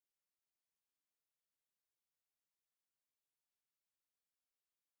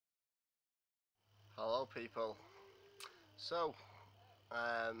Hello people. So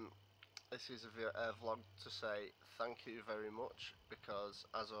this is a vlog to say thank you very much, because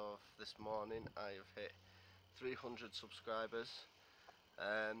as of this morning I have hit 300 subscribers.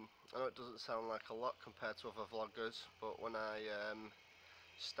 I know it doesn't sound like a lot compared to other vloggers, but when I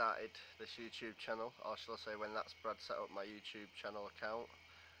started this YouTube channel, or shall I say when that's Brad set up my YouTube channel account,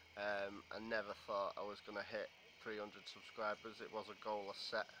 I never thought I was going to hit 300 subscribers. It was a goal I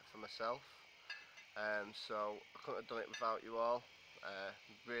set for myself. So I couldn't have done it without you all.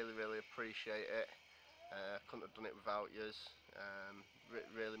 Really appreciate it. Couldn't have done it without yous.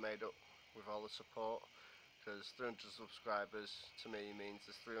 Really made up with all the support, because 300 subscribers to me means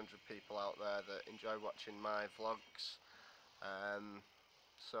there's 300 people out there that enjoy watching my vlogs.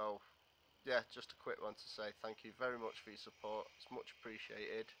 So yeah, just a quick one to say thank you very much for your support. It's much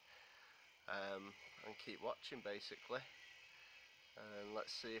appreciated. And keep watching basically. And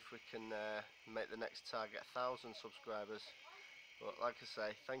let's see if we can make the next target 1,000 subscribers. But like I say,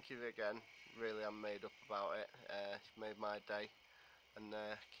 thank you again. Really am made up about it. It's made my day. And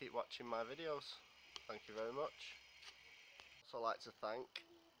keep watching my videos. Thank you very much. Also like to thank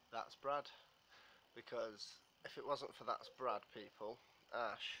That's Brad, because if it wasn't for That's Brad, people,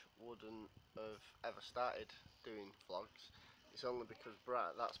 Ash wouldn't have ever started doing vlogs. It's only because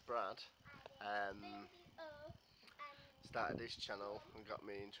That's Brad started his channel and got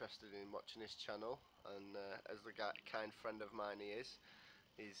me interested in watching his channel, and as the kind friend of mine he is,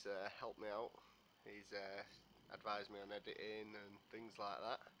 he's helped me out. He's advised me on editing and things like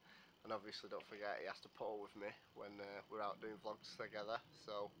that, and obviously don't forget he has to put up with me when we're out doing vlogs together.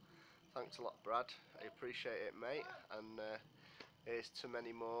 So thanks a lot, Brad, I appreciate it, mate, and here's to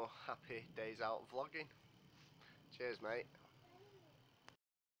many more happy days out vlogging. Cheers, mate.